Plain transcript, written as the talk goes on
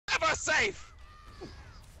you're safe!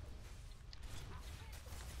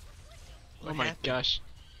 Oh my gosh.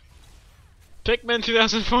 Pikmin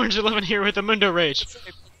 2411 here with the Mundo Rage.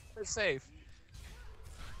 You're safe.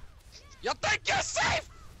 You think you're safe?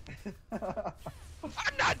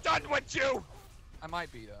 I'm not done with you! I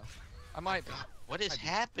might be, though. I might be. What is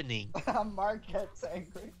happening? Mark gets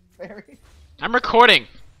angry. Very. I'm recording.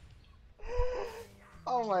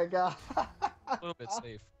 Oh my god. A little bit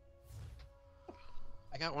safe.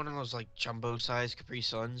 I got one of those like jumbo-sized Capri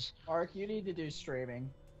Suns. Mark, you need to do streaming.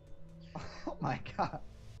 Oh my god.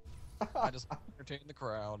 I just entertain the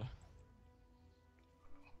crowd.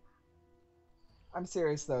 I'm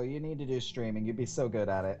serious though, you need to do streaming. You'd be so good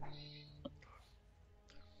at it.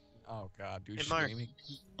 Oh god, dude, Hey, Mark. streaming.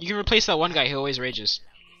 You can replace that one guy who always rages.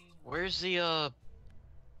 Where's the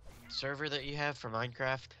server that you have for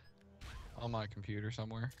Minecraft? On my computer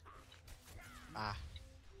somewhere. Ah,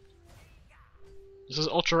 This is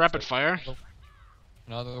ultra rapid fire.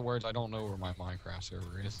 In other words, I don't know where my Minecraft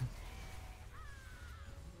server is.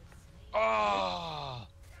 oh,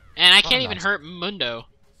 And I can't I'm even not- hurt Mundo.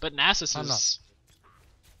 But Nasus I'm not- is...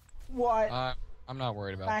 What? I'm not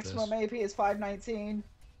worried about Maximum this. AP is 519.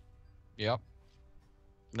 Yep.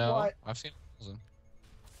 No, What? I've seen 1,000.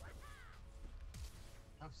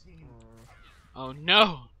 I've seen. Oh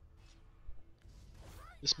no!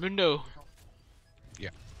 This Mundo...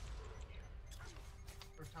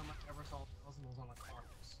 First time I ever saw 1,000 was on a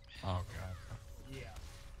Cardinals. Oh god. Yeah.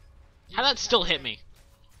 How'd that still hit me?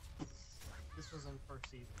 This was in first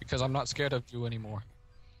season. Because I'm not scared of you anymore.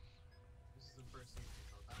 This is in first season,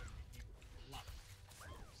 so that was a lot.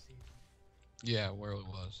 First season. Yeah, where it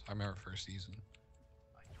was. I remember first season.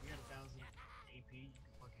 Like, if you had 1,000 AP, you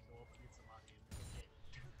could fucking go up against somebody and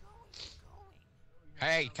get hit.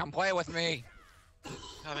 Hey, come play with me!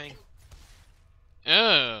 coming.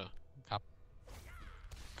 Oh.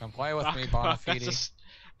 Come play with me, Baka- Bonafide.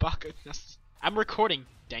 that's I'm recording,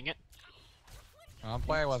 dang it. Come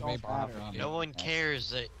play with me, Don't matter. Bonafide. No one cares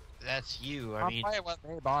that that's you. I Come mean, play with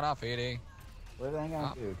me, Bonafide. What are they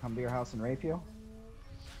gonna do? Come to your house and rape you?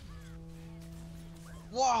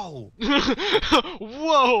 whoa!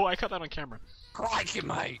 Whoa! I caught that on camera. Crikey,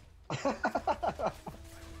 mate!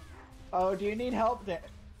 Oh, do you need help,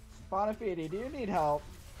 Bonafide? Do you need help?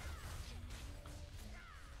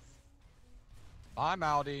 I'm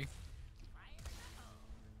Aldi.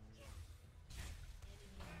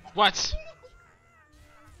 What?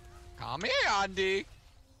 Come here, Andy.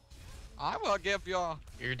 I will give you.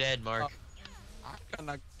 You're dead, Mark. I'm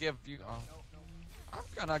gonna give you. I'm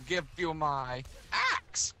gonna give you my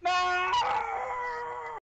axe. No!